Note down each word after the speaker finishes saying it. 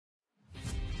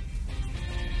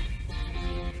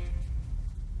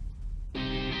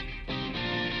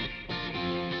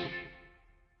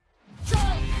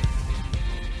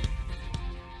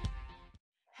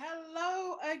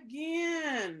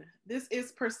This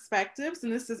is Perspectives,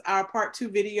 and this is our part two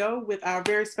video with our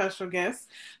very special guest,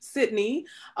 Sydney,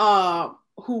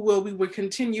 we will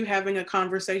continue having a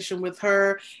conversation with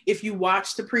her. If you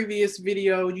watched the previous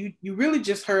video, you really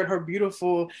just heard her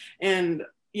beautiful and,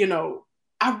 you know,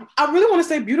 I really want to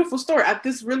say beautiful story. I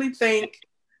just really think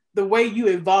the way you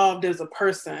evolved as a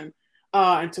person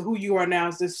and to who you are now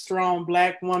as this strong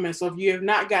Black woman. So if you have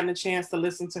not gotten a chance to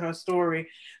listen to her story,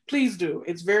 please do.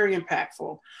 It's very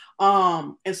impactful.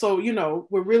 And so,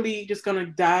 we're really just going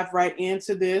to dive right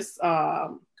into this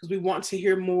because we want to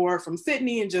hear more from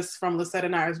Sydney and just from Lisette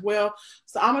and I as well.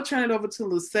 So I'm going to turn it over to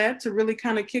Lisette to really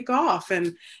kind of kick off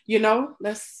and,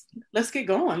 let's get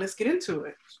going. Let's get into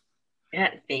it.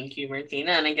 Yeah, thank you,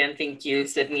 Martina. And again, thank you,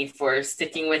 Sydney, for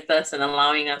sticking with us and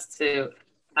allowing us to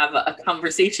have a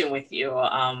conversation with you.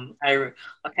 I'll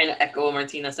kind of echo what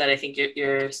Martina said. I think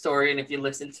your story, and if you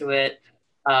listen to it,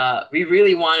 we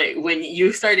really wanted, when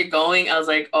you started going, I was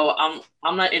like, oh,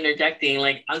 I'm not interjecting.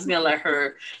 Like, I'm just going to let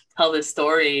her tell this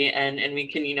story and we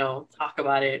can, talk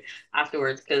about it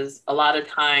afterwards. Because a lot of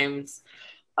times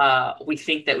we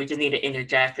think that we just need to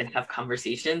interject and have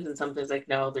conversations. And sometimes like,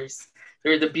 no, there's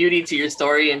a beauty to your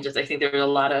story. And just, I think there are a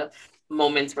lot of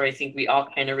moments where I think we all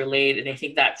kind of relate. And I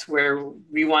think that's where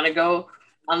we want to go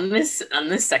on this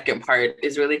second part,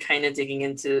 is really kind of digging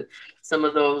into some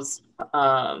of those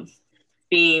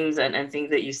themes and things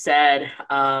that you said.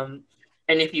 And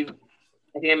I think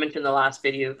I mentioned in the last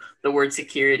video, the word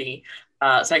security.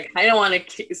 So I kind of want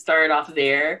to start off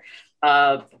there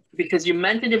because you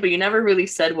mentioned it, but you never really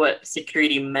said what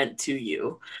security meant to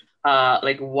you.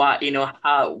 Like what,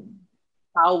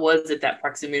 how was it that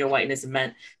proximity to whiteness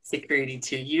meant security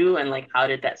to you? And like, how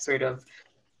did that sort of,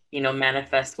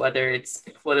 manifest, whether it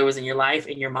was in your life,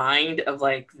 in your mind of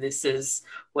like, this is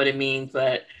what it means,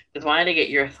 but just wanted to get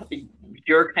your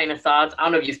kind of thoughts. I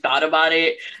don't know if you've thought about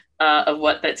it, of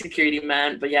what that security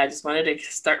meant, but yeah, I just wanted to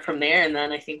start from there. And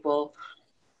then I think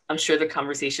I'm sure the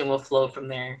conversation will flow from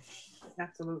there.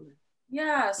 Absolutely.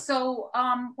 Yeah. So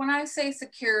when I say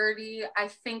security, I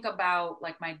think about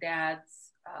like my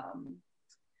dad's,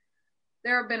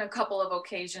 there have been a couple of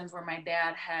occasions where my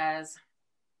dad has,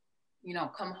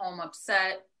 come home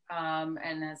upset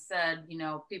and has said,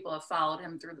 people have followed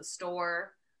him through the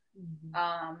store,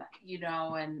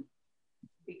 and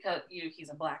because he's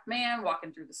a Black man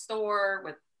walking through the store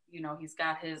with, he's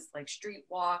got his like street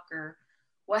walk or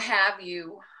what have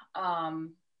you. But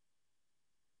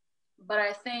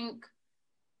I think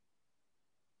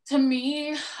to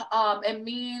me, it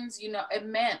means, it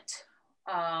meant,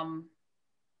 and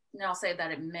I'll say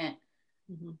that it meant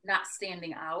not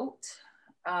standing out,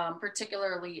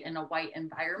 particularly in a white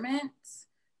environment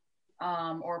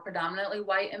or predominantly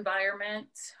white environment.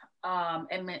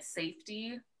 It meant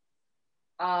safety.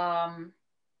 And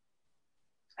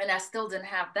I still didn't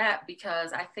have that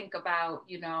because I think about,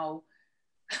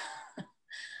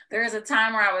 there was a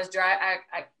time where I was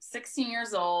 16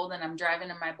 years old and I'm driving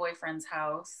in my boyfriend's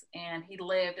house and he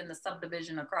lived in the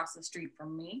subdivision across the street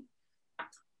from me.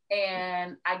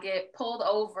 And I get pulled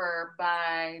over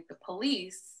by the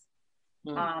police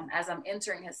as I'm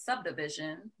entering his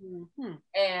subdivision. Mm-hmm.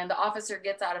 And the officer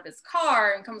gets out of his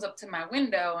car and comes up to my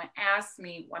window and asks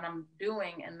me what I'm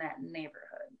doing in that neighborhood.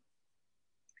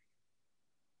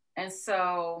 And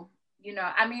so,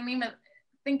 even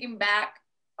thinking back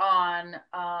on,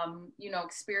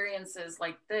 experiences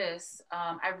like this,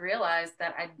 I realized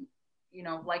that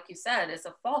like you said, it's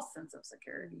a false sense of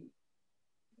security.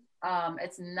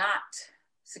 It's not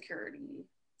security.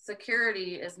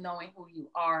 Security is knowing who you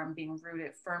are and being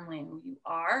rooted firmly in who you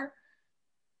are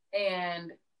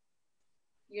and,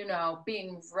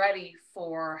 being ready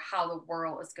for how the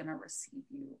world is going to receive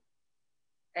you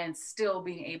and still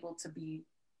being able to be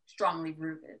strongly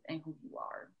rooted in who you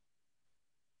are.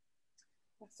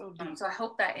 That's so deep. So I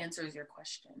hope that answers your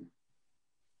question.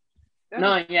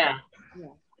 Yeah.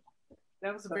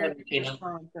 That was a very good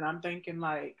response. And I'm thinking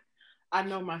like, I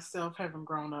know myself having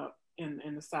grown up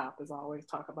in the South, as I always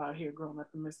talk about here, growing up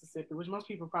in Mississippi, which most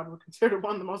people probably consider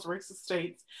one of the most racist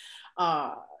states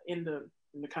in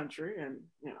the country. And,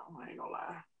 I ain't gonna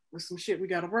lie, there's some shit we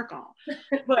gotta work on.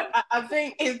 But I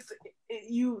think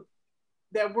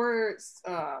that word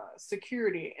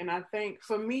security. And I think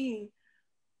for me,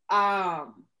 I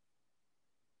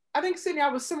think, Sydney, I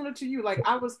was similar to you. Like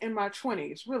I was in my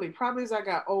 20s, really, probably as I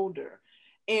got older.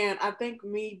 And I think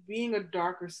me being a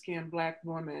darker skinned Black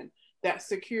woman, that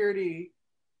security,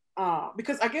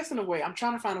 because I guess in a way, I'm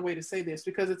trying to find a way to say this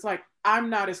because it's like, I'm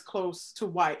not as close to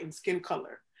white in skin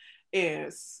color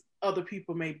as other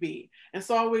people may be. And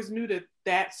so I always knew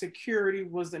that security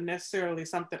wasn't necessarily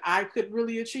something I could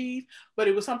really achieve, but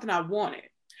it was something I wanted.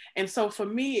 And so for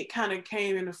me, it kind of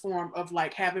came in the form of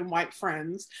like having white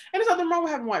friends. And there's nothing wrong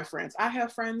with having white friends. I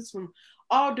have friends from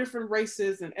all different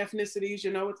races and ethnicities.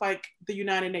 You know, it's like the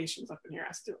United Nations up in here.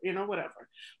 I still, you know, whatever.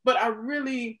 But I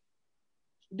really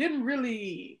didn't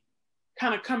really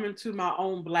kind of come into my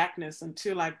own Blackness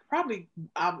until like probably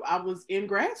I was in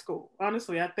grad school.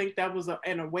 Honestly, I think that was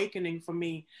an awakening for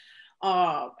me,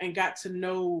 and got to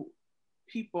know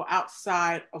people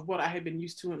outside of what I had been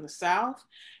used to in the South.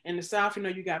 In the South, you know,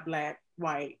 you got Black,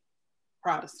 white,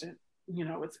 Protestant. You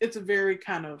know, it's a very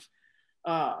kind of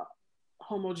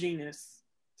homogeneous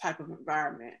type of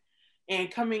environment.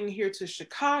 And coming here to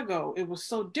Chicago, it was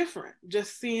so different.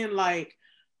 Just seeing like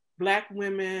Black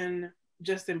women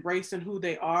just embracing who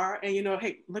they are. And, you know,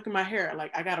 hey, look at my hair.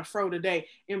 Like I got a fro today,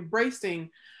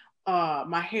 embracing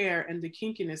my hair and the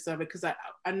kinkiness of it. Cause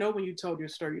I know when you told your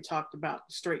story, you talked about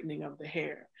the straightening of the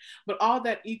hair, but all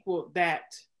that equaled that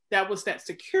was that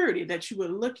security that you were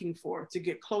looking for to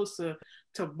get closer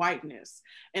to whiteness.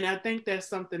 And I think that's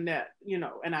something that, you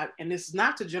know, and this is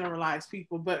not to generalize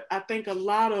people, but I think a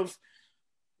lot of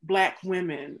Black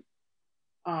women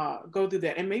go through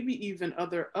that, and maybe even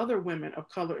other women of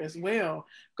color as well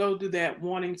go through that,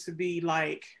 wanting to be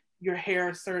like your hair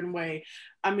a certain way.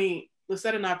 I mean,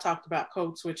 Lisette and I've talked about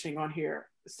code switching on here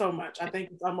so much. I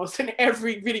think it's almost in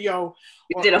every video.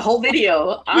 We did a whole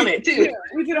video on it too. Yeah,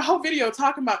 we did a whole video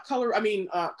talking about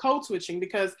code switching,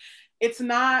 because it's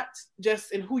not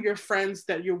just in who your friends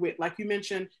that you're with. Like you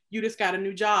mentioned, you just got a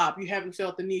new job. You haven't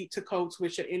felt the need to code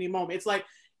switch at any moment. It's like,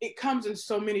 it comes in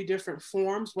so many different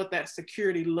forms, what that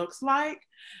security looks like.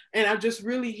 And I'm just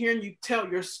really hearing you tell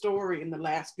your story in the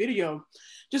last video,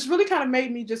 just really kind of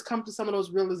made me just come to some of those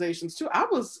realizations too. I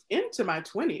was into my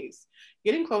 20s,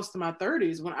 getting close to my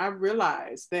 30s, when I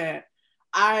realized that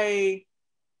I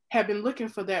had been looking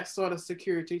for that sort of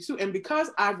security too. And because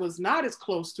I was not as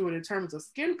close to it in terms of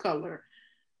skin color,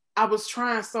 I was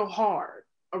trying so hard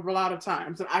a lot of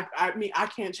times. And I mean, I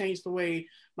can't change the way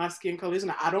my skin color is,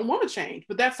 and I don't want to change,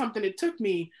 but that's something it took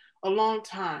me a long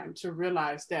time to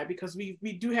realize that, because we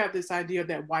do have this idea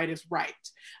that white is right.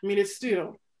 I mean, it's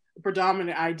still a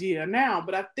predominant idea now,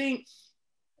 but I think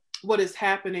what is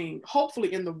happening,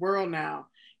 hopefully in the world now,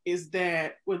 is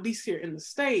that, well, at least here in the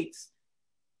States,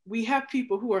 we have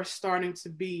people who are starting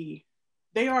to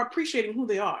they are appreciating who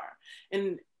they are,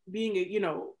 and being, you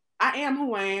know, I am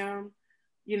who I am,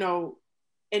 you know,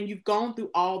 and you've gone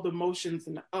through all the motions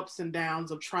and the ups and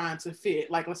downs of trying to fit.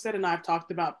 Like Lisette and I have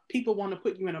talked about, people want to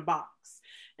put you in a box.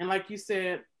 And like you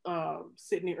said,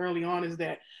 Sydney, early on, is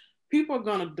that people are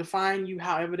going to define you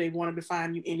however they want to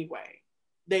define you anyway.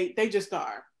 They just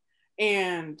are.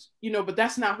 And, you know, but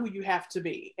that's not who you have to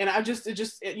be. And it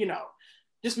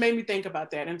just made me think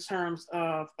about that in terms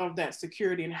of that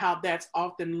security and how that's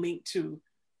often linked to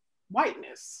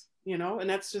whiteness, you know, and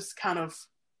that's just kind of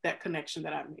that connection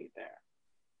that I made there.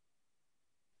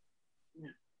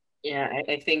 Yeah,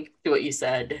 I think to what you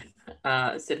said,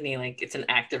 Sydney, like it's an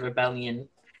act of rebellion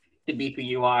to be who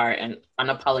you are and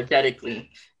unapologetically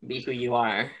be who you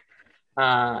are.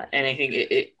 And I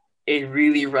think it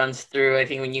really runs through, I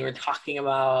think when you were talking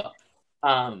about,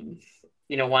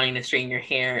 you know, wanting to straighten your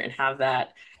hair and have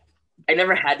that, I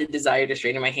never had the desire to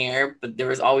straighten my hair, but there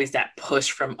was always that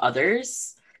push from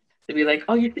others to be like,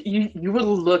 oh, you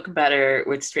will look better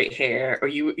with straight hair, or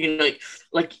you know,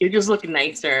 like you just look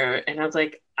nicer. And I was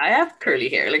like, I have curly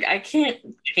hair, like I can't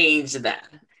change that.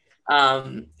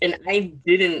 And I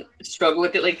didn't struggle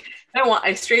with it. Like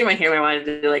I straightened my hair when I wanted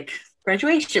to do like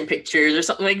graduation pictures or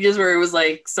something, like just where it was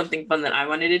like something fun that I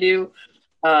wanted to do.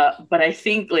 But I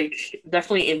think like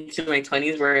definitely into my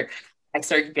 20s where I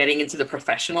started getting into the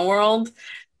professional world,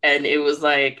 and it was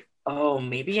like, oh,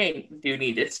 maybe I do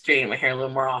need to straighten my hair a little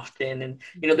more often. And,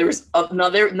 you know, there was now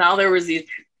there was these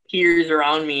peers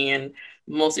around me, and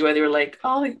mostly where they were like,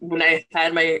 oh, like, when I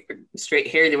had my straight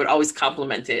hair, they would always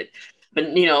compliment it.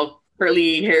 But, you know,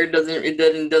 curly hair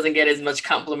doesn't get as much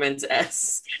compliments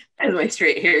as my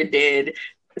straight hair did.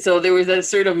 So there was a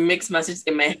sort of mixed message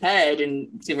in my head,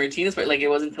 and to Martina's point, like it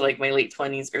wasn't until like my late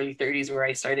 20s, early 30s where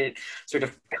I started sort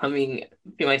of coming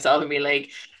to myself and be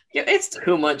like, yeah, it's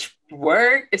too much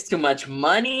work, it's too much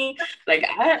money. Like,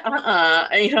 and,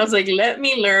 you know, I was like, let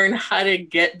me learn how to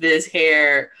get this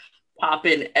hair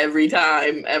popping every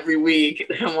time, every week.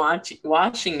 I'm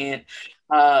washing it.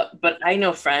 But I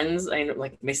know friends, I know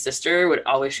like my sister would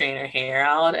always straighten her hair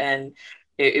out, and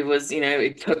it was, you know,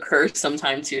 it took her some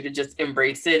time too to just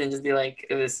embrace it and just be like,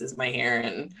 this is my hair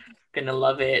and I'm gonna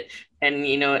love it. And,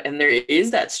 you know, and there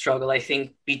is that struggle, I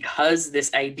think, because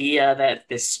this idea that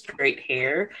this straight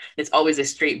hair, it's always a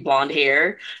straight blonde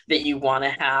hair that you want to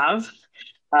have.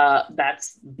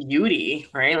 that's beauty,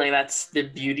 right? Like that's the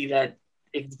beauty that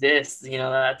exists, you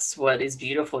know, that's what is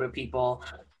beautiful to people.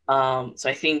 So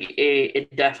I think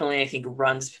it definitely, I think,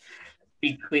 runs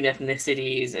between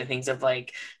ethnicities and things of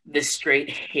like the straight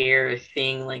hair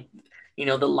thing, like, you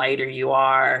know, the lighter you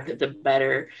are, the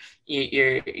better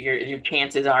your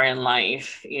chances are in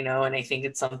life, you know. And I think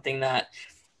it's something that,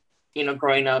 you know,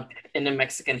 growing up in a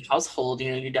Mexican household,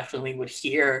 you know, you definitely would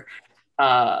hear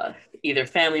uh either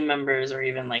family members or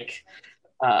even like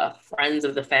friends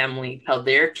of the family tell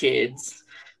their kids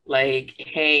like,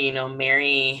 hey, you know,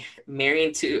 marry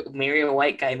a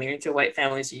white guy, marry into a white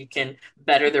family so you can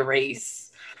better the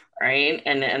race, right?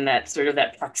 And that sort of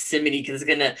that proximity, because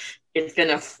it's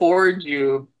gonna afford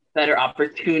you better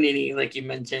opportunities, like you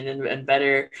mentioned, and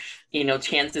better, you know,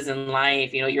 chances in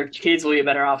life. You know, your kids will be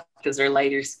better off because they're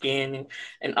lighter skin,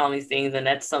 and all these things. And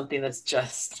that's something that's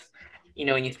just, you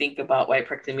know, when you think about white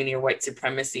proximity or white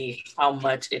supremacy, how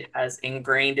much it has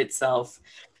ingrained itself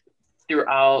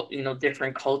throughout, you know,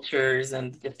 different cultures,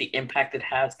 and the impact it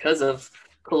has because of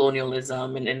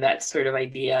colonialism, and that sort of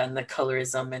idea, and the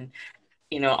colorism, and,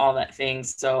 you know, all that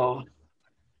things. So,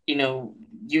 you know,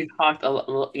 you talked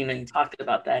about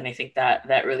that, and I think that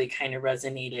that really kind of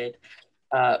resonated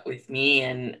with me,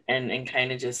 and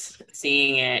kind of just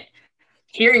seeing it,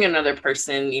 hearing another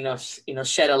person, you know,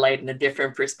 shed a light in a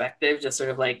different perspective, just sort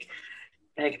of like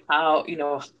how, you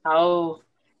know, how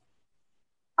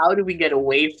do we get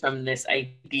away from this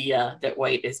idea that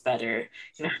white is better?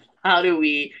 You know, how do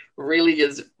we really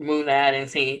just move that and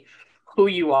say who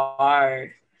you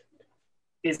are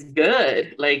is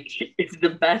good? Like, it's the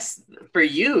best for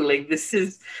you. Like, this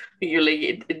is, you're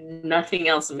like, nothing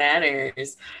else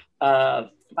matters. I'm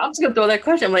just gonna throw that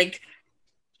question. I'm like,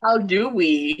 how do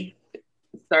we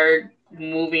start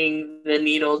moving the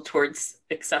needle towards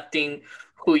accepting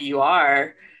who you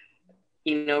are,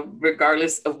 you know,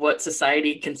 regardless of what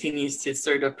society continues to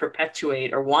sort of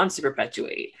perpetuate or wants to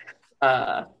perpetuate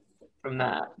uh, from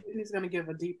that? He's going to give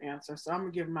a deep answer, so I'm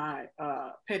going to give my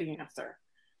petty answer.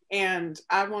 And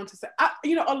I want to say,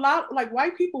 you know, a lot like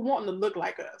white people wanting to look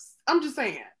like us. I'm just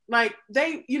saying, like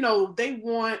they, you know, they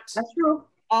want That's true.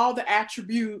 all the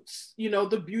attributes, you know,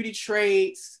 the beauty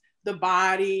traits, the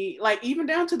body, like even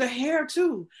down to the hair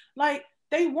too. Like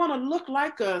they want to look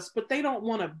like us, but they don't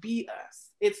want to be us.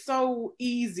 It's so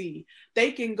easy.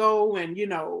 They can go and, you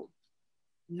know,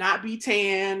 not be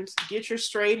tanned, get your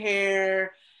straight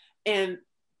hair. And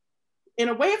in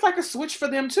a way, it's like a switch for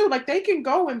them too. Like they can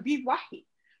go and be white.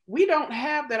 We don't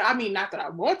have that. I mean, not that I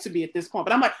want to be at this point,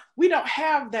 but I'm like, we don't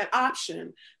have that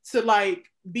option to like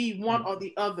be one or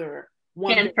the other.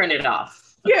 Can't turn it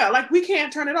off. Yeah, like we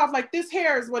can't turn it off. Like this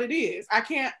hair is what it is. I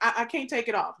can't take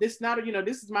it off. This not, you know,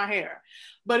 this is my hair.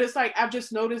 But it's like I've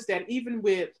just noticed that even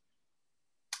with,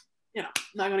 you know,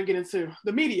 not gonna get into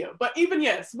the media, but even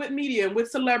yes, with media and with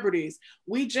celebrities,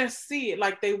 we just see it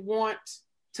like they want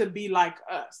to be like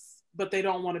us, but they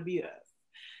don't want to be us.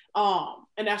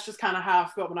 And that's just kind of how I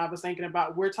felt when I was thinking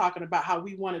about, we're talking about how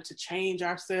we wanted to change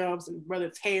ourselves, and whether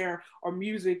it's hair or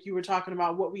music, you were talking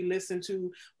about what we listen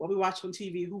to, what we watch on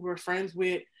TV, who we're friends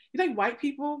with. You think white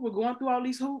people were going through all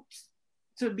these hoops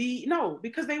to be? No,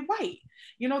 because they white.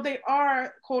 You know, they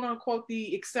are quote unquote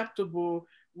the acceptable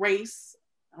race.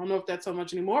 I don't know if that's so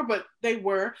much anymore, but they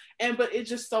were. But it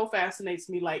just so fascinates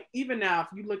me. Like even now, if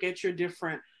you look at your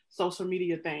different social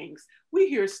media things, we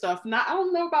hear stuff. Not, I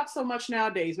don't know about so much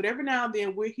nowadays, but every now and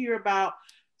then we hear about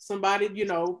somebody, you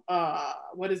know,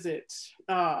 what is it?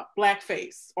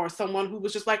 Blackface, or someone who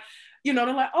was just like, you know,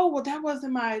 they're like, oh, well, that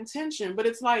wasn't my intention. But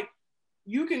it's like,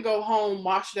 you can go home,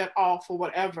 wash that off or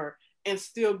whatever, and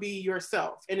still be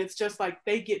yourself. And it's just like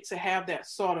they get to have that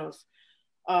sort of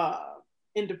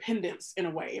independence in a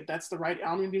way, if that's the right,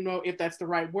 I don't even know if that's the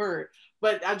right word,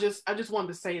 but I just wanted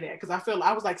to say that because I feel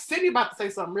I was like Sydney about to say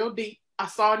something real deep. I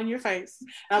saw it in your face, and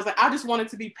I was like, I just wanted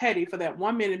to be petty for that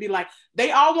 1 minute and be like,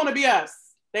 they all want to be us.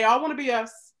 They all want to be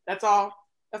us. That's all.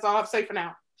 That's all I have to say for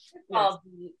now. All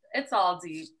deep. It's all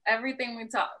deep. Everything we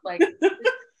talk, like,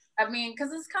 I mean,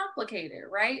 because it's complicated,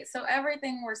 right? So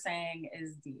everything we're saying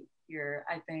is deep here,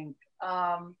 I think.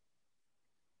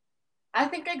 I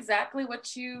think exactly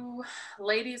what you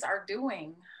ladies are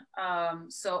doing.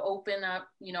 So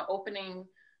opening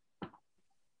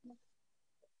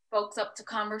folks up to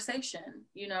conversation,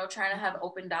 you know, trying to have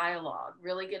open dialogue,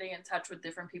 really getting in touch with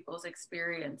different people's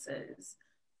experiences.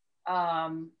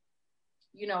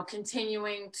 You know,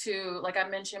 continuing to, like I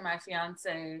mentioned, my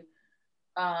fiance,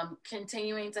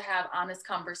 continuing to have honest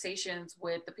conversations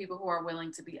with the people who are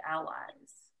willing to be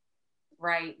allies.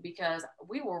 Right, because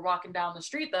we were walking down the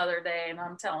street the other day and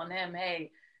I'm telling him, hey,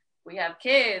 we have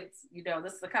kids, you know,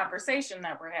 this is the conversation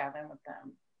that we're having with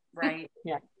them, right?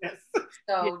 Yeah. Yes.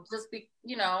 So just be,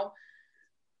 you know,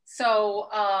 so,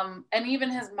 and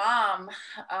even his mom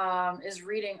is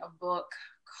reading a book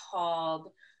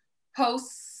called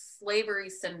Post-Slavery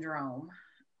Syndrome,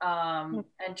 and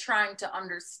trying to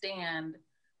understand,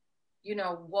 you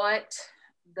know, what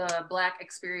the Black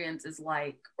experience is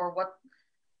like, or what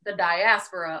the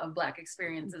diaspora of Black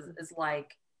experiences is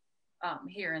like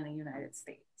here in the United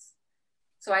States.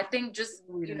 So I think just,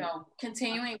 you know,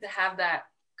 continuing to have that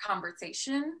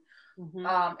conversation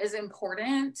is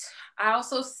important. I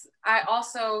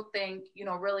also think, you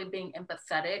know, really being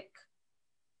empathetic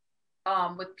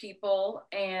with people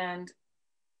and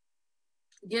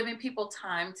giving people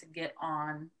time to get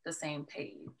on the same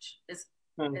page is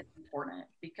important,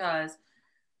 because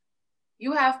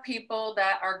you have people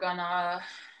that are gonna,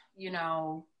 you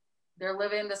know, they're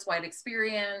living this white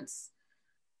experience.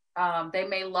 They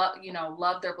may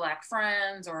love their Black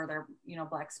friends or their, you know,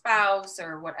 Black spouse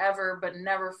or whatever, but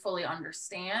never fully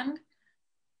understand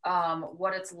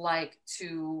what it's like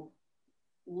to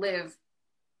live,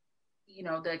 you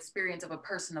know, the experience of a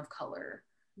person of color.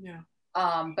 Yeah.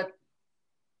 But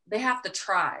they have to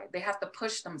try. They have to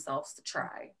push themselves to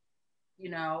try, you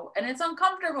know, and it's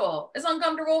uncomfortable. It's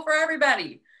uncomfortable for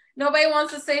everybody. Nobody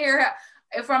wants to sit here.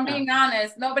 If I'm being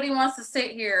honest, nobody wants to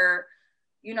sit here,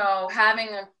 you know, having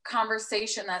a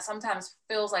conversation that sometimes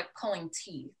feels like pulling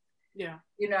teeth. Yeah.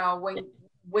 You know, with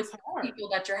people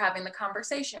that you're having the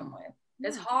conversation with.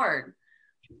 It's hard.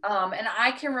 And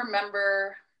I can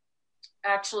remember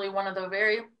actually one of the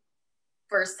very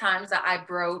first times that I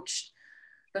broached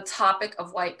the topic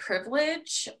of white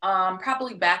privilege,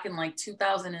 probably back in like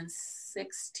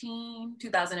 2016,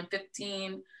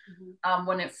 2015,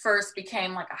 when it first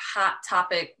became like a hot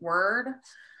topic word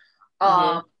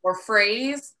or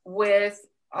phrase with,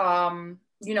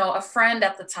 you know, a friend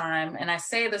at the time. And I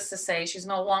say this to say she's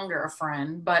no longer a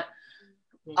friend, but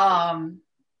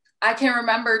I can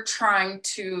remember trying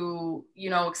to, you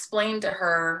know, explain to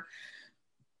her,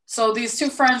 so these two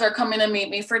friends are coming to meet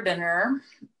me for dinner.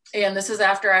 And this is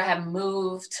after I had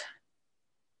moved,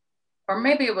 or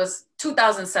maybe it was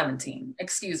 2017,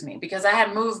 excuse me, because I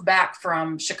had moved back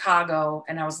from Chicago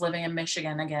and I was living in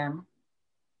Michigan again.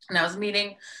 And I was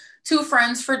meeting two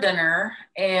friends for dinner.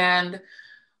 And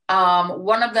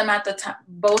one of them at the time,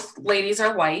 both ladies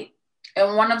are white,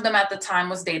 and one of them at the time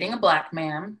was dating a Black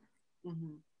man.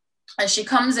 And she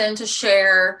comes in to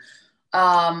share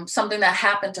something that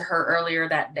happened to her earlier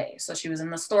that day. So she was in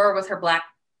the store with her Black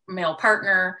male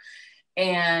partner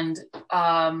and,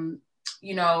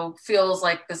 you know, feels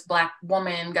like this Black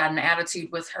woman got an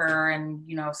attitude with her and,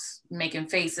 you know, making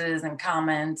faces and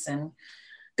comments and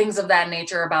things of that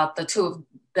nature about the two of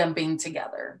them being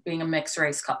together, being a mixed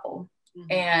race couple.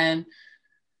 And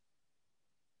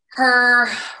her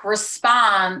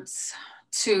response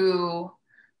to,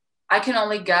 I can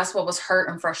only guess what was hurt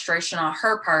and frustration on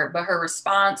her part, but her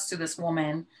response to this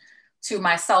woman, to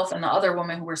myself and the other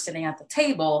woman who were sitting at the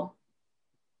table,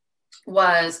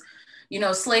 was, you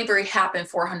know, slavery happened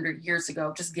 400 years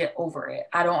ago. Just get over it.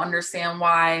 I don't understand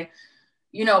why,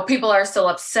 you know, people are still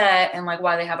upset and like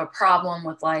why they have a problem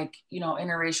with like, you know,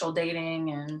 interracial dating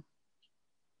and,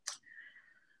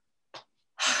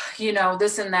 you know,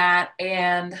 this and that.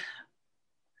 And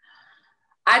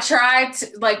I tried to,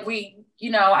 like,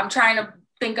 I'm trying to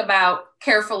think about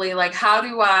carefully, like, how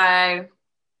do I,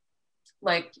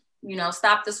 like, you know,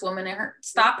 stop this woman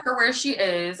stop her where she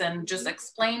is and just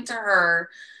explain to her,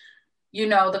 you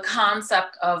know, the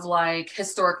concept of like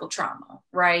historical trauma,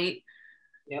 right?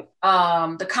 Yep.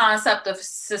 The concept of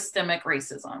systemic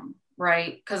racism,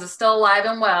 right? Because it's still alive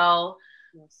and well.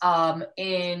 Yes.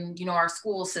 In, you know, our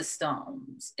school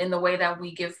systems, in the way that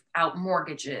we give out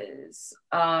mortgages,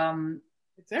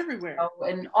 it's everywhere.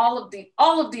 And all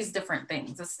of these different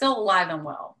things. It's still alive and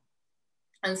well.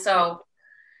 And so,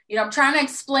 you know, I'm trying to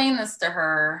explain this to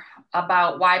her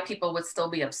about why people would still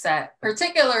be upset,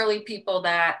 particularly people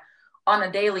that on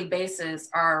a daily basis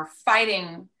are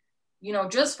fighting, you know,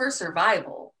 just for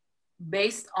survival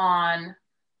based on,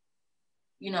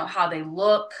 you know, how they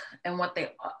look and what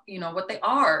they, you know, what they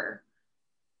are.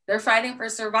 They're fighting for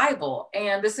survival.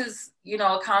 And this is, you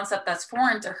know, a concept that's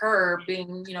foreign to her,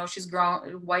 being, you know, she's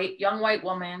young white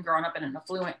woman growing up in an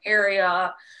affluent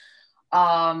area,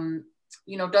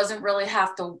 you know, doesn't really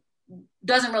have to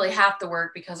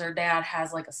work because her dad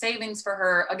has like a savings for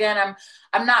her. Again,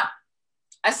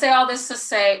 I say all this to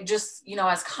say, just, you know,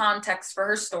 as context for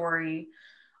her story,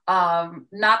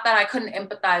 not that I couldn't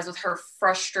empathize with her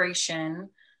frustration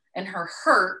and her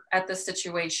hurt at this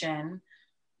situation,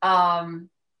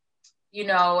 you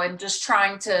know, and just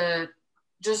trying to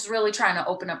just really trying to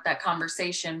open up that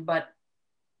conversation. But,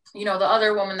 you know, the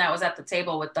other woman that was at the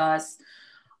table with us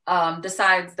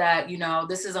decides that, you know,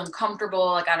 this is uncomfortable.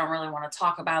 Like, I don't really want to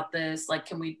talk about this. Like,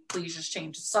 can we please just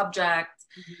change the subject?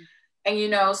 Mm-hmm. And, you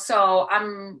know, so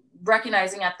I'm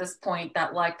recognizing at this point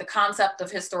that, like, the concept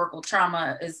of historical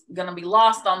trauma is going to be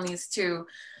lost on these two.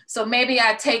 So maybe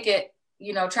I take it,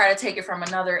 you know, try to take it from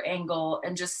another angle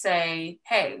and just say,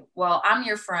 hey, well, I'm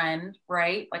your friend,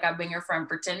 right? Like, I've been your friend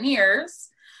for 10 years.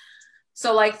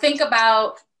 So, like, think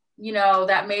about, you know,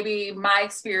 that maybe my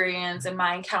experience and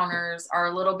my encounters are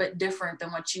a little bit different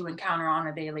than what you encounter on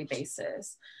a daily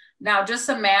basis. Now, just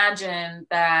imagine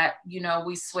that, you know,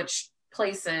 we switch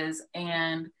places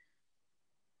and,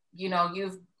 you know,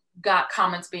 you've got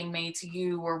comments being made to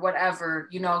you or whatever,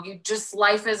 you know, you just,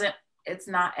 life isn't, it's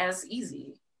not as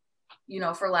easy, you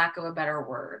know, for lack of a better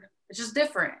word. It's just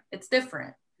different. It's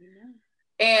different. Mm-hmm.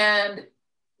 And,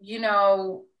 you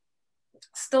know,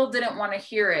 still didn't want to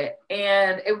hear it.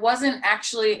 And it wasn't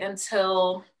actually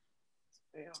until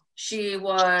she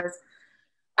was,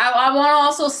 I want to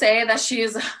also say that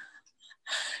she's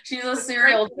a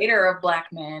serial dater of Black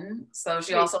men. So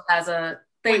she also has a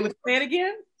thing. Wait, say it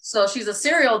again? So she's a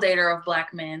serial dater of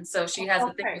Black men. So she has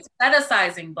a thing with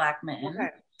fetishizing Black men. Okay.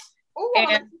 Oh,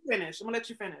 I'm gonna let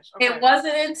you finish. Okay. It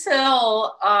wasn't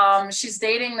until she's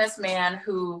dating this man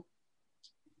who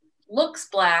looks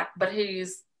Black, but he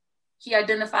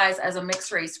identifies as a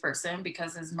mixed race person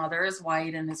because his mother is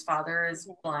white and his father is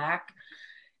Black.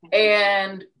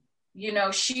 And, you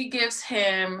know, she gives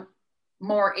him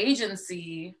more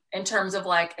agency in terms of,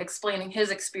 like, explaining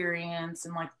his experience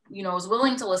and, like, you know, is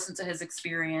willing to listen to his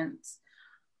experience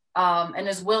and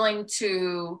is willing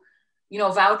to, you know,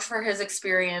 vouch for his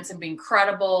experience and being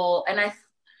credible. And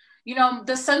you know,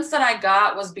 the sense that I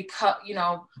got was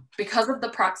because of the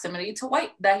proximity to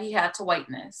that he had to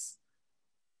whiteness,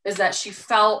 is that she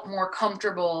felt more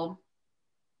comfortable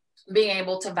being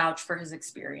able to vouch for his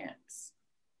experience,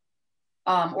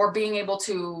 or being able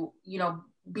to, you know,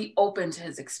 be open to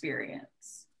his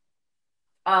experience.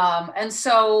 And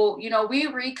so, you know, we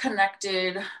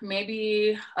reconnected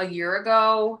maybe a year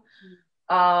ago,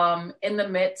 in the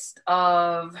midst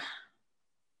of,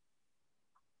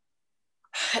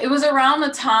 it was around the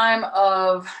time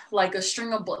of, like,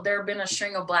 there have been a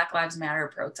string of Black Lives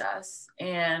Matter protests.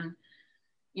 And,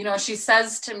 you know, she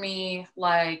says to me,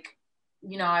 like,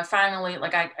 you know, I finally,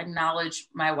 like, I acknowledge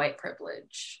my white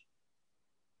privilege.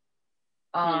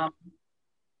 And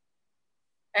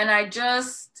I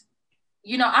just,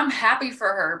 you know, I'm happy for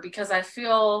her because I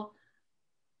feel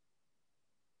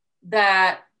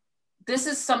that this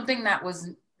is something that was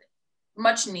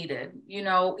much needed. You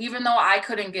know, even though I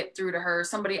couldn't get through to her,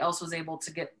 somebody else was able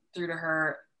to get through to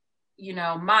her. You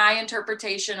know, my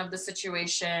interpretation of the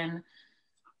situation,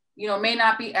 you know, may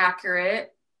not be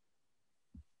accurate,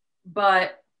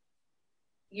 but,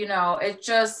 you know, it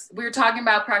just, we were talking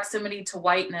about proximity to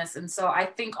whiteness. And so I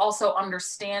think also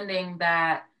understanding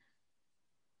that,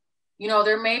 you know,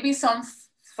 there may be some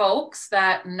folks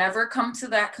that never come to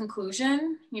that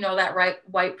conclusion, you know, that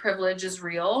white privilege is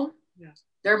real. Yes.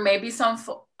 There may be some,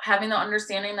 having the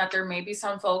understanding that there may be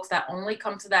some folks that only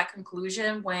come to that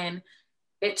conclusion when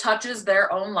it touches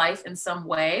their own life in some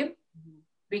way,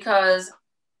 because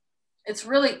it's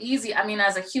really easy. I mean,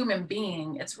 as a human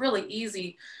being, it's really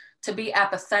easy to be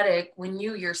apathetic when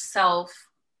you yourself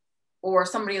or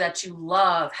somebody that you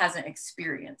love hasn't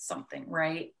experienced something,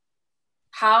 right?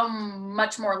 How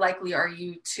much more likely are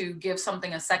you to give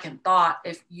something a second thought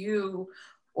if you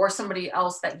or somebody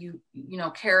else that you know,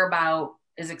 care about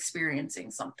is experiencing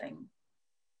something?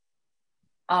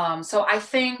 So I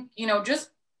think, you know, just,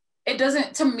 it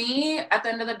doesn't, to me, at the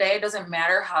end of the day, it doesn't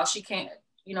matter how she came,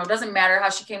 you know, it doesn't matter how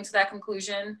she came to that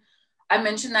conclusion. I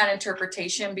mentioned that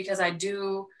interpretation because I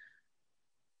do,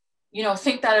 you know,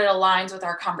 think that it aligns with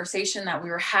our conversation that we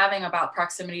were having about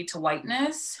proximity to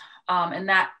whiteness. And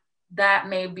that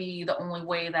may be the only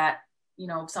way that, you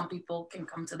know, some people can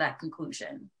come to that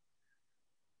conclusion.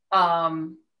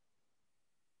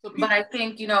 But I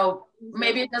think, you know,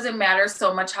 maybe it doesn't matter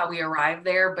so much how we arrive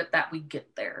there, but that we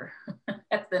get there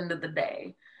at the end of the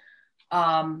day.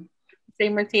 Say,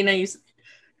 Martina,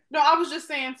 No, I was just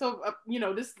saying, so, you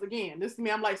know, this is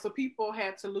me. I'm like, so people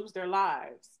had to lose their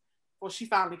lives before she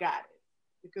finally got it.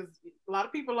 Because a lot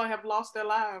of people have lost their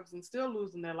lives and still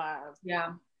losing their lives.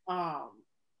 Yeah.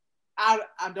 I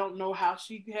don't know how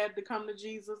she had to come to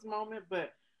Jesus moment,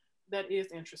 but that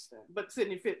is interesting. But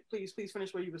Sydney, please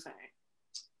finish what you were saying.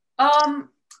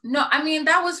 No, I mean,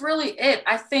 that was really it.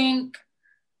 I think,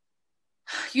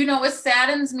 you know, it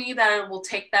saddens me that it will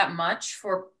take that much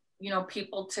for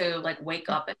people to like wake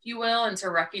up, if you will, and to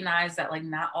recognize that like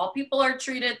not all people are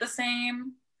treated the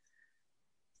same.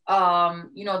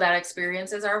 That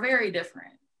experiences are very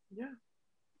different. Yeah.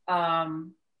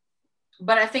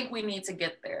 But I think we need to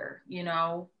get there,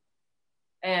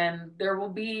 and there will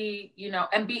be,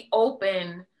 and be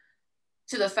open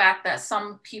to the fact that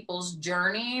some people's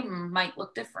journey might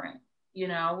look different.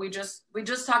 We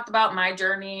just talked about my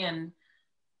journey, and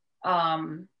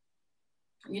some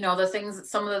of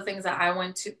the things that I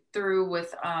went through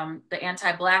with the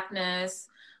anti-Blackness.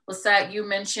 Lisette, you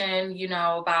mentioned,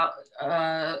 about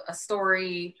a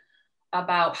story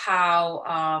about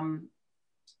how,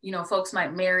 folks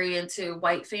might marry into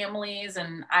white families.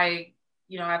 And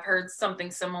I've heard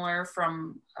something similar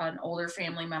from an older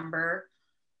family member.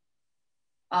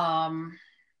 And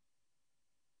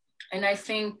I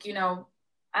think,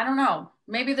 I don't know,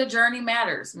 maybe the journey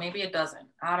matters. Maybe it doesn't.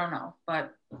 I don't know.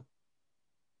 But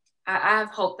I have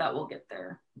hope that we'll get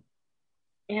there.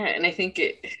 Yeah, and I think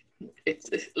it's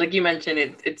like you mentioned,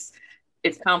 it's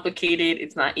complicated.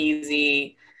 It's not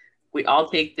easy. We all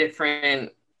take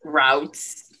different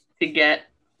routes to get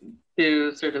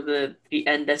to sort of the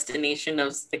end destination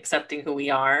of accepting who we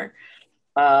are.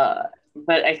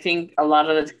 But I think a lot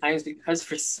of the times, because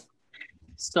for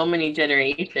so many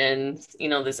generations,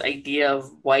 this idea of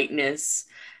whiteness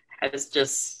has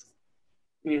just,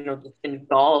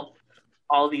 engulfed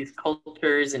all these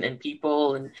cultures and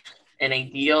people and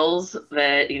ideals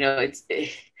that,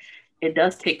 it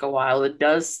does take a while. It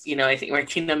does, I think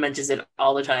Martina mentions it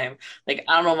all the time. Like,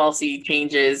 I don't know if I'll see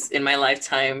changes in my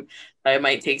lifetime. It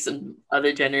might take some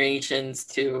other generations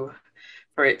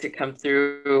for it to come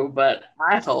through, but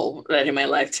I hope that in my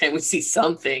lifetime we see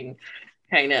something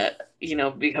kind of,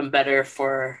 become better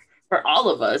for all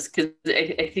of us. Because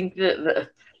I think that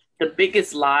the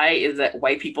biggest lie is that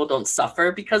white people don't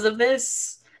suffer because of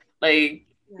this. Like,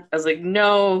 yeah. I was like,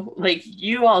 no, like,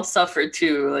 you all suffer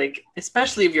too. Like,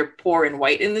 especially if you're poor and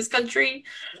white in this country,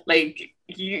 like,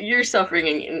 you're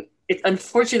suffering, and it's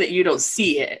unfortunate that you don't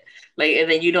see it. Like,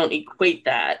 and then you don't equate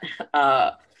that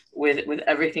with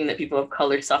everything that people of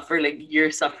color suffer. Like, you're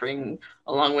suffering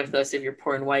along with us if you're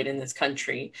poor and white in this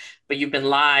country, but you've been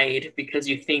lied because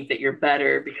you think that you're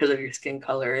better because of your skin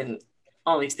color and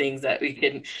all these things that we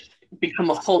can become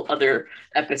a whole other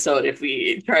episode if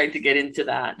we tried to get into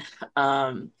that.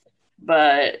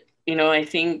 But, I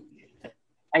think,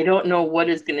 I don't know what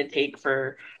it's going to take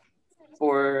for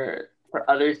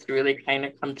others to really kind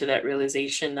of come to that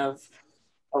realization of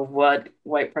what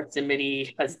white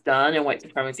proximity has done and white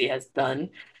supremacy has done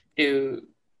to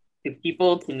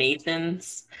people, to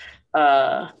nations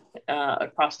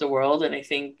across the world. And I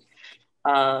think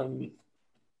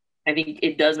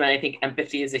it does matter. I think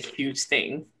empathy is a huge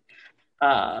thing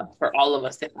for all of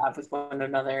us to have with one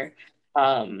another,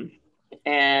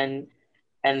 and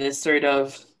this sort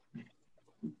of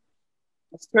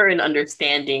certain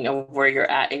understanding of where you're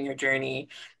at in your journey.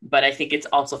 But I think it's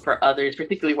also for others,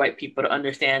 particularly white people, to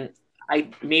understand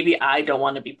maybe I don't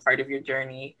want to be part of your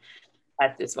journey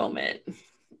at this moment,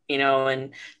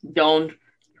 and don't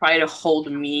try to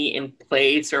hold me in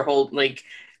place or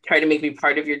try to make me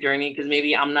part of your journey, because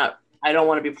maybe I don't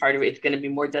want to be part of it. It's going to be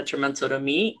more detrimental to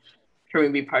me for me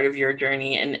to be part of your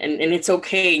journey. And it's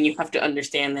okay. And you have to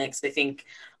understand that, because I think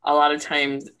a lot of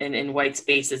times in white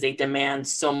spaces, they demand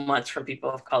so much from people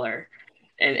of color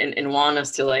and want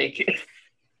us to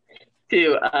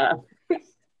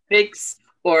fix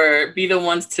or be the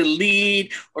ones to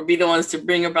lead or be the ones to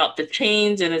bring about the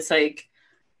change. And it's like,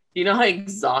 you know how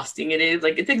exhausting it is?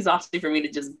 Like, it's exhausting for me to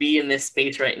just be in this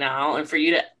space right now, and for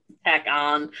you to tack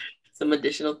on some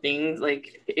additional things,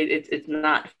 like it's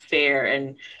not fair.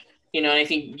 And I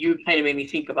think you kind of made me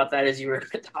think about that as you were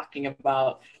talking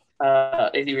about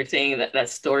as you were saying that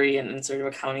story and sort of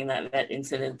accounting that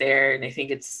incident there. And I think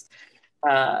it's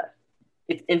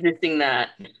interesting that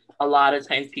a lot of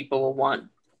times people will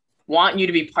want you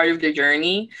to be part of their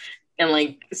journey, and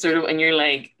and you're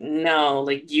like, no,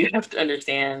 you have to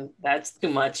understand that's too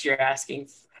much you're asking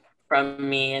from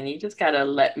me, and you just gotta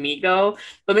let me go.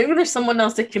 But maybe there's someone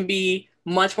else that can be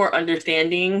much more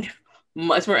understanding,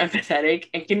 much more empathetic,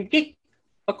 and can get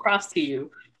across to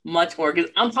you much more,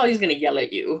 because I'm probably just gonna yell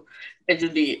at you and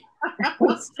just be if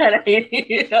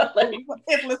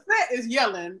Lisette is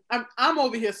yelling, I'm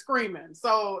over here screaming.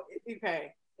 So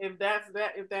okay, if that's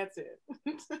it.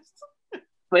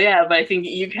 But I think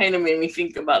you kind of made me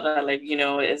think about that,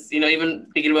 even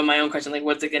thinking about my own question,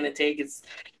 what's it gonna take? It's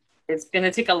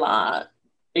gonna take a lot,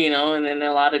 and then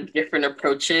a lot of different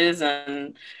approaches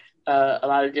and a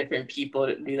lot of different people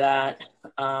to do that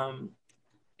to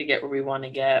get where we want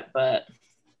to get. But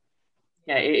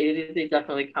it is a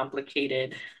definitely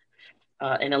complicated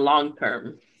in a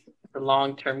the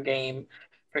long term game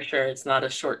for sure. It's not a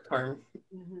short term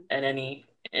in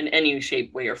any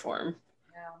shape, way, or form.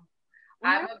 Yeah.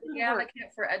 I'm a big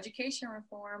advocate for education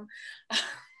reform,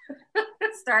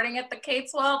 starting at the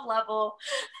K-12 level.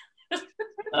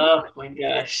 Oh my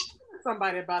gosh.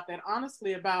 Somebody about that,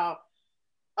 honestly, about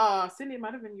Cindy, it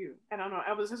might have been you. I don't know.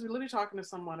 I was just literally talking to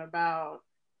someone about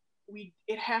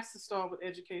it has to start with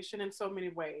education in so many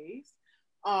ways.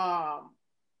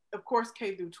 Of course,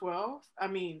 K through 12. I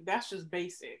mean, that's just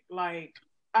basic. Like,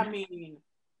 I mean,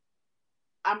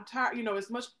 I'm tired, as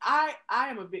much I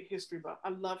am a big history buff. I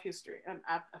love history. And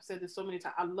I've said this so many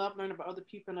times. I love learning about other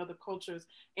people and other cultures.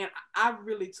 And I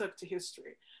really took to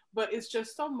history. But it's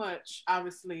just so much,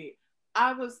 obviously.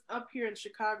 I was up here in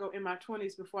Chicago in my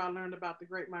 20s before I learned about the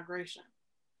Great Migration.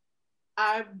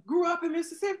 I grew up in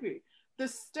Mississippi, the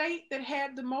state that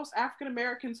had the most African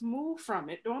Americans move from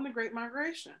it during the Great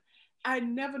Migration. I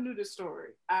never knew this story.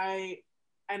 My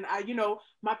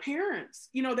parents,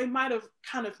 they might have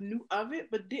kind of knew of it,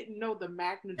 but didn't know the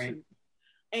magnitude.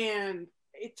 Right. And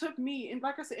it took me, and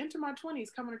like I said, into my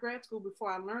 20s, coming to grad school before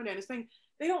I learned that. It's saying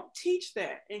they don't teach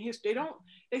that in history.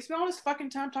 They spend all this fucking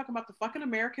time talking about the fucking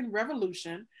American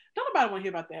Revolution. Don't nobody want to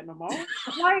hear about that no more.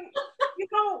 Like,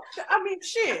 I mean,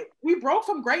 shit, we broke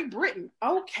from Great Britain.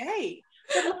 Okay.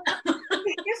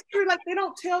 History, like, they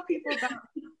don't tell people about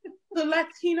the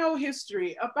Latino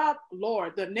history, about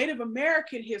the Native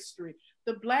American history,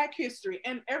 the Black history.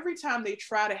 And every time they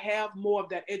try to have more of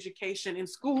that education in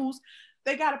schools,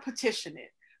 they got to petition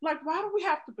it. Like, why do we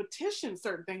have to petition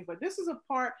certain things? Like, this is a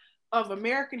part of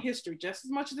American history just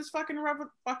as much as this fucking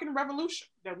revolution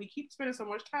that we keep spending so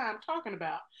much time talking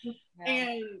about. Yeah.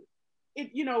 And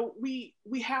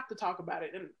we have to talk about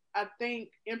it. And I think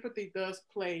empathy does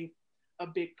play a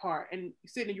big part. And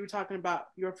Sydney, you were talking about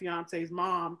your fiance's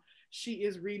mom. She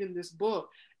is reading this book,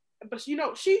 but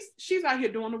she's out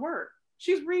here doing the work.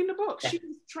 She's reading the book. She's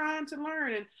trying to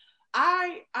learn. And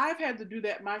I've had to do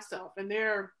that myself. And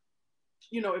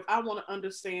if I want to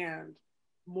understand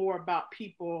more about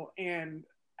people and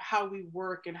how we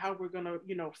work and how we're going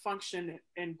to, function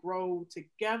and grow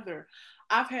together,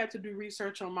 I've had to do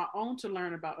research on my own to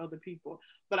learn about other people.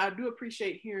 But I do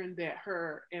appreciate hearing that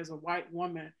her as a white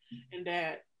woman, and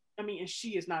that, and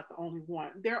she is not the only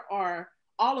one.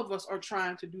 All of us are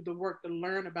trying to do the work to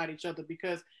learn about each other,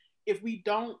 because if we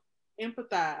don't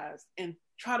empathize and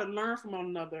try to learn from one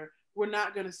another, we're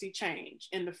not going to see change.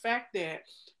 And the fact that,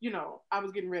 I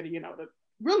was getting ready, to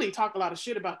really talk a lot of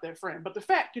shit about that friend, but the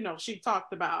fact, she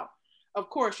talked about, of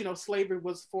course, slavery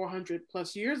was 400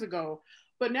 plus years ago,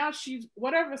 but now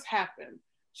whatever's happened,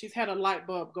 she's had a light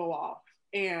bulb go off,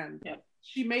 and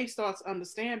she may start to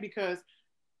understand, because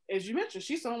as you mentioned,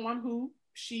 she's someone who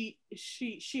she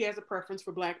has a preference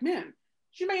for Black men.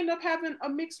 She may end up having a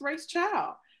mixed race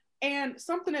child, and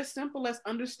something as simple as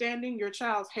understanding your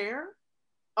child's hair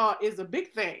is a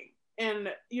big thing. And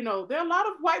there are a lot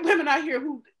of white women out here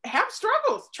who have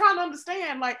struggles trying to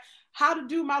understand, like, how to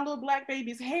do my little Black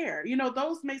baby's hair.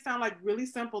 Those may sound like really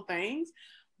simple things,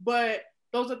 but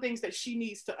those are things that she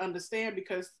needs to understand,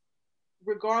 because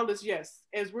regardless, yes,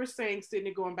 as we're saying,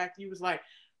 Sydney, going back to you, was like,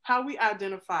 how we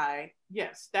identify,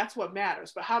 yes, that's what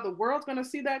matters. But how the world's going to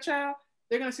see that child,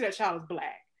 they're going to see that child as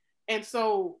Black. And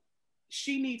so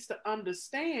she needs to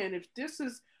understand, if this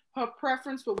is her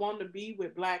preference for wanting to be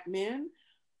with Black men,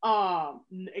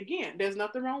 again, there's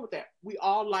nothing wrong with that. We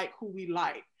all like who we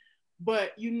like.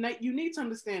 But you need to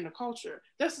understand the culture.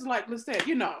 This is like, let's say,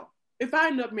 if I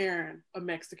end up marrying a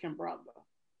Mexican brother,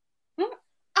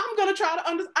 I'm gonna try to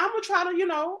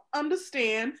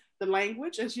understand the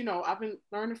language, as I've been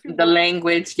learning a few the words.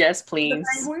 Language, yes, please.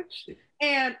 The language,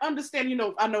 and understand,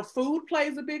 I know food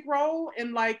plays a big role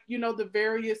in, like, the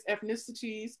various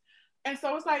ethnicities. And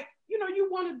so it's like, you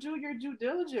want to do your due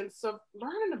diligence of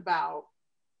learning about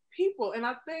people. And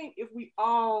I think if we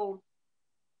all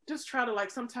just try to, like,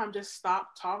 sometimes just stop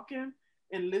talking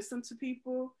and listen to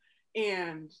people,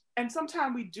 and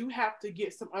sometimes we do have to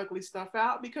get some ugly stuff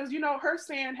out, because her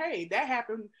saying, hey, that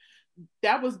happened,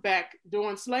 that was back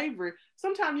during slavery.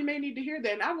 Sometimes you may need to hear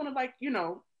that. And I want to, like,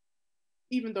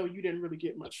 even though you didn't really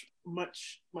get much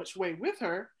way with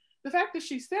her, the fact that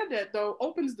she said that, though,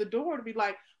 opens the door to be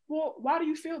like, well, why do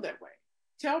you feel that way?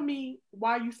 Tell me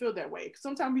why you feel that way.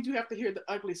 Sometimes we do have to hear the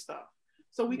ugly stuff,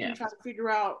 so we can try to figure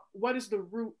out what is the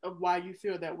root of why you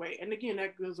feel that way. And again,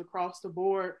 that goes across the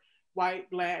board: white,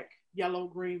 Black, yellow,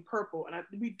 green, purple. And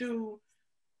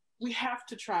we have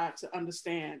to try to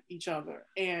understand each other.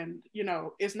 And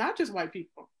it's not just white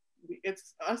people;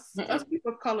 it's us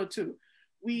people of color too.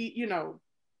 We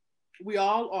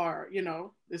all are.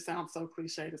 This sounds so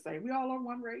cliche to say, we all are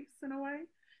one race in a way.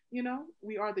 You know,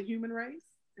 we are the human race.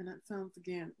 And that sounds,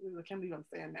 again, I can't believe I'm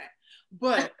saying that.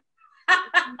 But,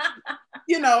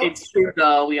 you know. It's true,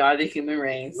 though. We are the human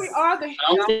race. We are the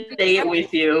I'll say it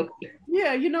with you.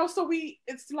 Yeah, you know, so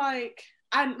it's like,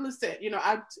 listen, you know,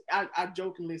 I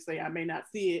jokingly say I may not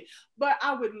see it, but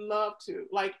I would love to.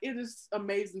 Like, it is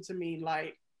amazing to me.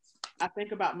 Like, I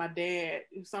think about my dad,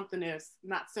 something that's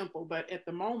not simple, but at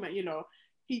the moment, you know,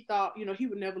 he thought, you know, he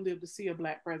would never live to see a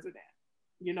Black president.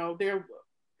 You know, there were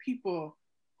people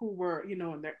who were, you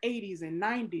know, in their 80s and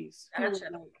 90s.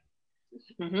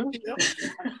 Mm-hmm.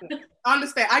 I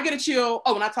understand. I get a chill.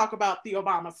 Oh, when I talk about the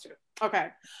Obamas too. Okay.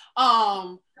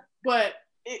 But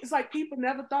it's like people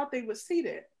never thought they would see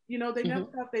that. You know, they never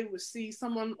thought they would see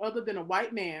someone other than a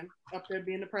white man up there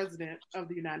being the president of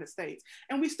the United States.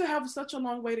 And we still have such a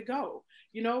long way to go.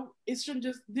 You know, this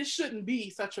shouldn't be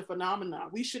such a phenomenon.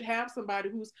 We should have somebody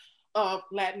who's of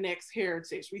Latinx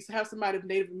heritage. We have somebody of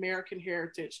Native American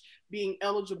heritage being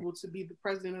eligible to be the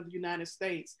president of the United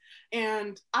States.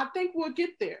 And I think we'll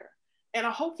get there. And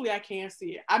hopefully I can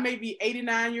see it. I may be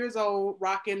 89 years old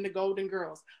rocking the Golden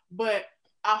Girls, but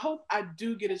I hope I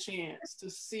do get a chance to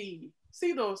see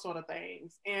those sort of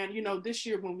things. And, you know, this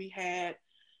year when we had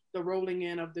the rolling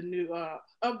in of the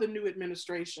new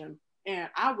administration, and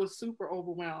I was super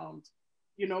overwhelmed,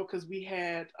 you know, because we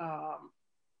had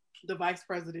the vice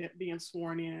president being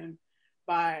sworn in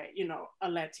by, you know, a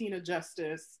Latina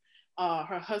justice.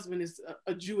 Her husband is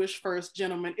a Jewish first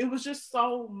gentleman. It was just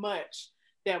so much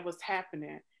that was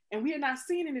happening. And we had not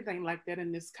seen anything like that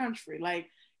in this country. Like,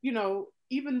 you know,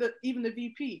 even the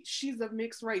VP, she's of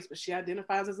mixed race, but she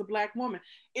identifies as a Black woman.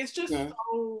 It's just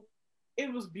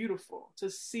it was beautiful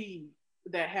to see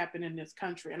that happen in this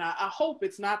country. And I hope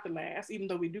it's not the last, even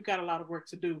though we do got a lot of work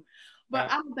to do. But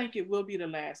I don't think it will be the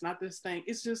last, not this thing.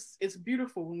 It's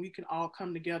beautiful when we can all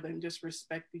come together and just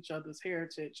respect each other's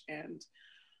heritage. And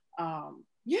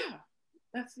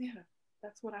that's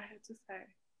what I had to say.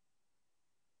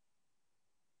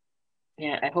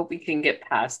 Yeah, I hope we can get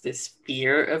past this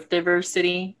fear of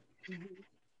diversity.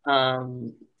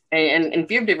 And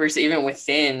fear of diversity even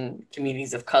within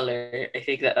communities of color. I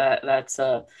think that's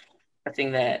a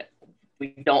thing that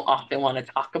we don't often want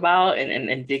to talk about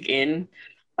and dig in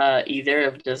either,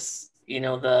 of just, you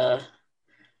know, the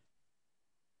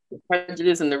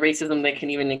prejudice and the racism that can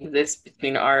even exist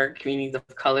between our communities of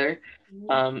color.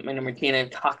 I know Martina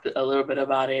talked a little bit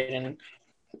about it, and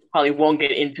probably won't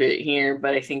get into it here,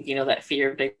 but I think, you know, that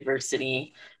fear of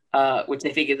diversity, which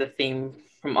I think is a theme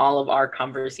from all of our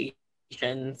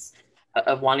conversations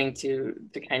of wanting to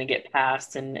kind of get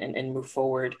past and move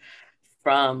forward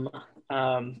from,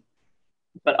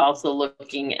 but also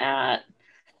looking at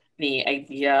the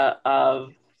idea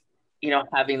of, you know,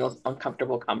 having those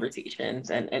uncomfortable conversations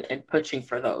and pushing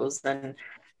for those and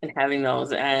having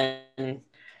those. And,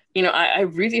 you know, I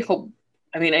really hope,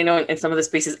 I mean, I know in some of the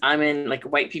spaces I'm in, like,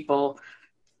 white people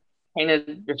kind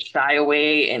of just shy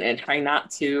away and try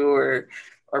not to,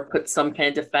 or put some kind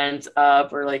of defense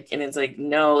up, or like, and it's like,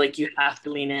 no, like, you have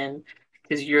to lean in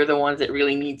because you're the ones that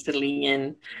really need to lean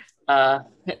in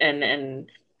and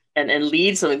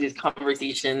lead some of these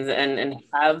conversations and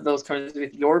have those conversations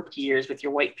with your peers, with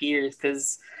your white peers,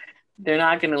 because they're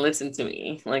not going to listen to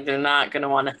me. Like, they're not going to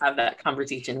want to have that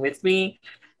conversation with me,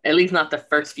 at least not the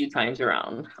first few times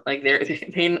around. Like, they're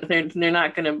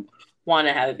not going to want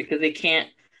to have it because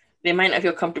they might not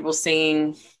feel comfortable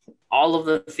saying all of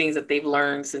the things that they've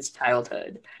learned since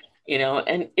childhood, you know.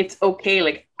 And it's okay.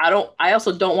 Like, I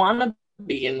also don't want to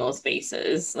be in those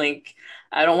spaces. Like,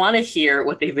 I don't want to hear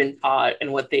what they've been taught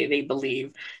and what they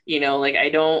believe, you know, like, I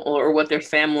don't, or what their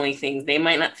family thinks. They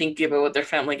might not think about what their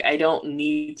family, like, I don't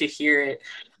need to hear it.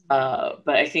 But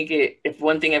I think if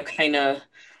one thing I've kind of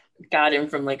gotten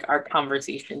from, like, our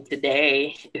conversation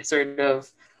today is sort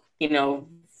of, you know,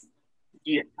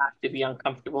 you have to be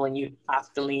uncomfortable and you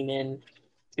have to lean in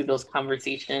to those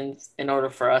conversations in order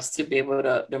for us to be able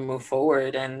to move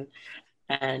forward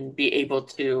and be able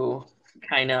to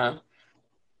kind of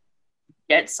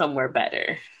get somewhere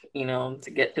better, you know, to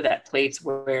get to that place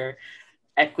where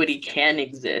equity can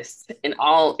exist in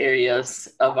all areas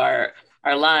of our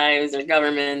lives, our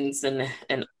governments, and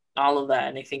all of that.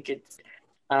 And I think it's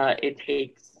going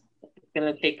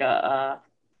to take a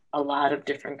lot of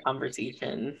different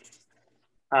conversations.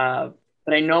 But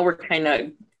I know we're kind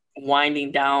of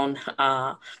winding down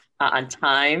on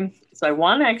time. So I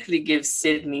want to actually give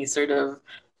Sydney sort of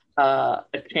a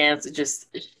chance to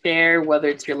just share, whether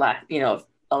it's your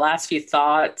last few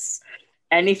thoughts,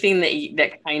 anything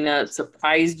that kind of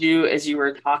surprised you as you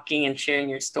were talking and sharing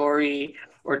your story,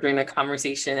 or during the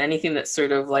conversation, anything that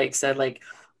sort of like said, like,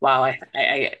 wow,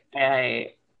 I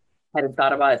hadn't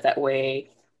thought about it that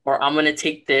way, or I'm going to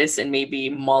take this and maybe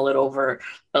mull it over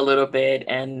a little bit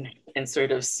and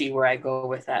sort of see where I go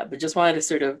with that. But just wanted to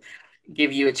sort of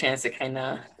give you a chance to kind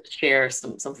of share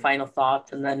some final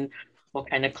thoughts, and then we'll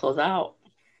kind of close out.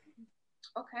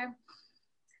 Okay.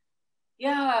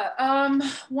 Yeah.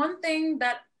 One thing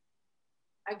that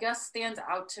I guess stands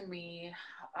out to me,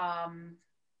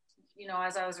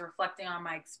 as I was reflecting on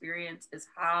my experience, is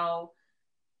how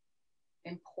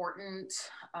important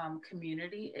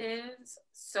community is.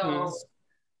 So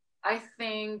I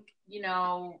think,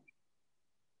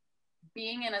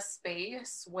 being in a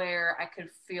space where I could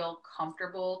feel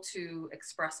comfortable to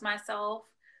express myself,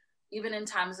 even in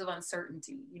times of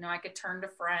uncertainty, I could turn to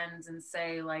friends and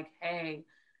say, like, hey,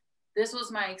 this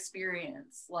was my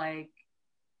experience. Like,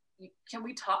 can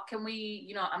we talk? Can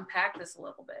we, unpack this a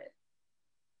little bit?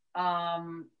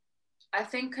 I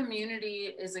think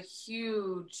community is a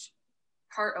huge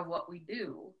part of what we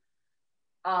do.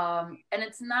 And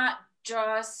it's not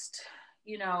just,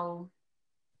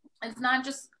 it's not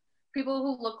just people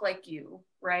who look like you,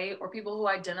 right? Or people who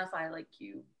identify like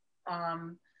you.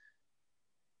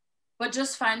 But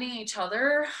just finding each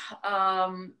other,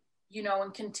 and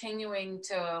continuing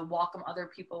to welcome other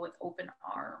people with open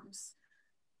arms.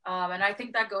 And I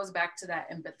think that goes back to that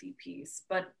empathy piece.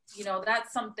 But,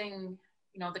 that's something,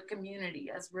 the community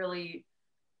has really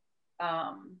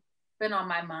been on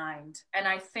my mind. And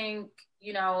I think,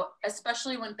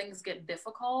 especially when things get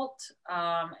difficult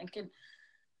and can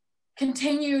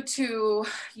continue to,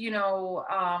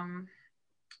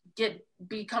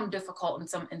 become difficult in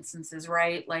some instances,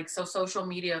 right? Like, so social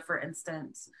media, for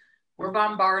instance, we're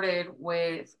bombarded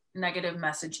with negative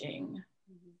messaging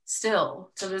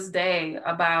still to this day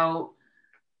about,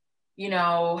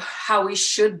 how we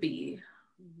should be.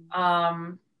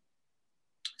 So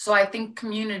I think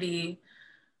community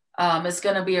is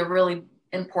going to be a really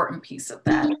important piece of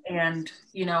that. And,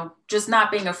 just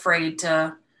not being afraid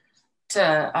to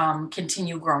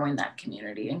continue growing that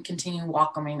community and continue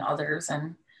welcoming others.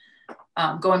 And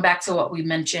going back to what we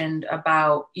mentioned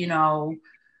about,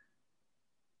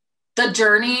 the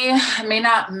journey may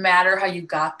not matter how you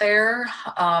got there,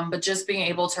 but just being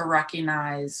able to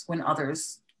recognize when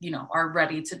others, are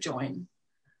ready to join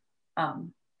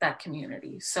that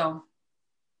community. So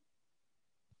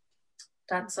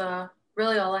that's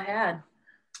really all I had.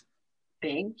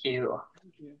 Thank you.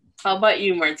 How about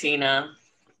you, Martina?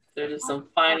 There's some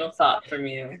final thought from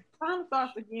you. Final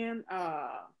thoughts again.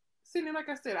 Sydney, like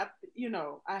I said, I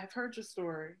have heard your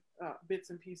story, bits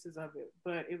and pieces of it,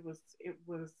 but it was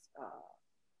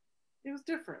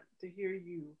different to hear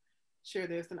you share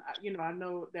this. And I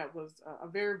know that was a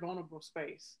very vulnerable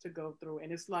space to go through.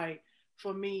 And it's like,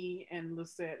 for me and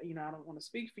Lisette, I don't want to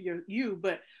speak for you,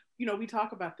 but we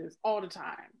talk about this all the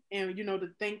time. And to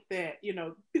think that,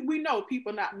 we know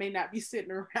people may not be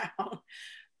sitting around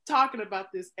talking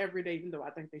about this every day, even though I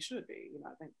think they should be.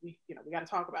 I think we got to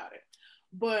talk about it.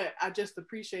 But I just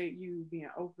appreciate you being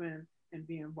open and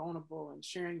being vulnerable and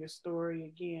sharing your story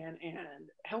again, and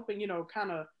helping,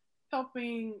 kind of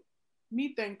helping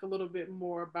me think a little bit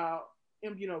more about,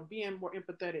 being more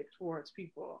empathetic towards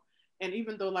people. And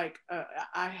even though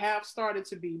I have started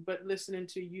to be, but listening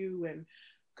to you, and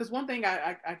because one thing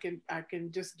I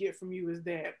can just get from you is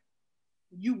that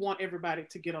you want everybody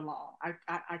to get along.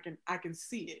 I can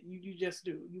see it. You just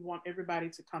do. You want everybody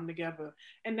to come together.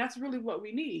 And that's really what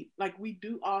we need. Like, we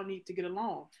do all need to get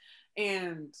along.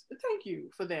 And thank you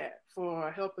for that,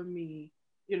 for helping me,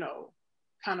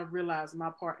 kind of realize my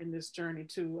part in this journey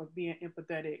too, of being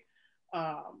empathetic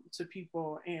to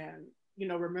people, and,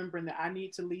 remembering that I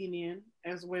need to lean in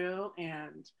as well.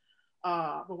 And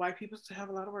but white people still have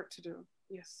a lot of work to do.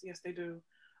 Yes, they do.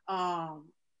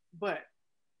 But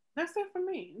that's it for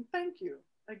me. Thank you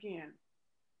again.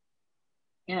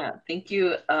 Yeah, thank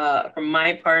you from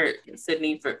my part,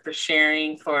 Sydney, for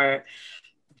sharing, for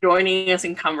joining us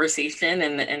in conversation,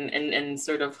 and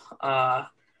sort of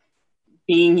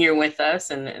being here with us,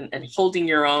 and holding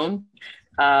your own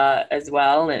as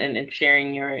well, and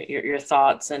sharing your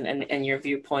thoughts and your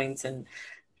viewpoints, and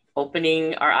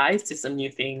opening our eyes to some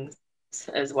new things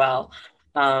as well.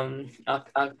 I'll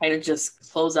kind of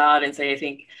just close out and say, I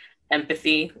think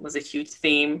empathy was a huge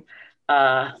theme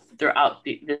throughout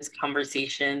this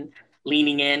conversation,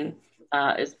 leaning in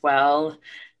as well.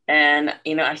 And,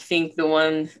 I think the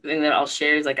one thing that I'll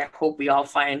share is, like, I hope we all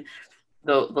find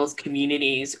those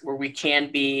communities where we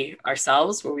can be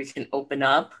ourselves, where we can open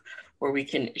up, where we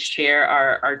can share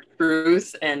our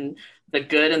truth, and the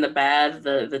good and the bad,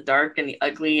 the dark and the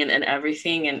ugly, and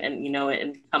everything,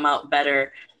 and come out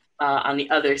better on the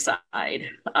other side,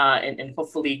 and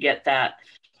hopefully get that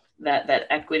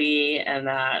equity and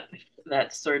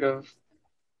that sort of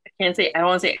I don't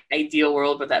want to say ideal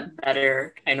world, but that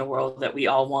better kind of world that we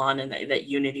all want, and that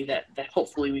unity that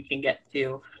hopefully we can get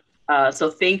to. So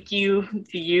thank you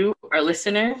to you, our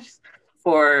listeners,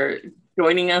 for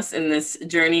joining us in this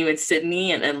journey with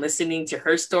Sydney, and listening to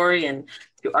her story and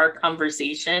to our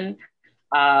conversation.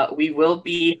 We will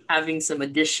be having some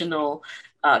additional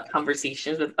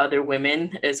conversations with other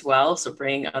women as well, so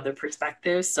bring other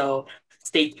perspectives. So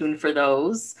stay tuned for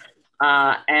those.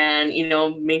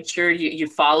 And make sure you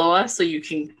follow us so you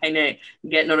can kind of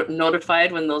get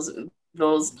notified when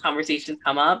those conversations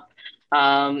come up.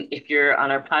 If you're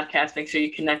on our podcast, make sure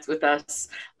you connect with us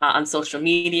on social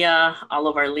media. All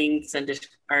of our links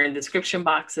are in description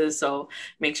boxes, so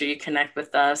make sure you connect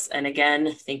with us. And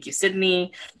again, thank you,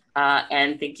 Sydney,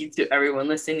 and thank you to everyone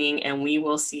listening. And we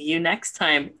will see you next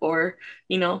time, or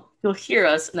you'll hear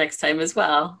us next time as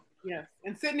well. Yes,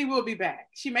 and Sydney will be back.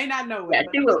 She may not know it. Yeah,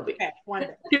 but she will be back one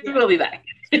day. She will be back.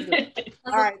 All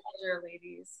right, pleasure,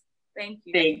 ladies. Thank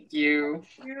you. Thank you.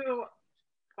 Thank you.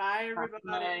 Bye,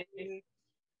 everybody. Bye.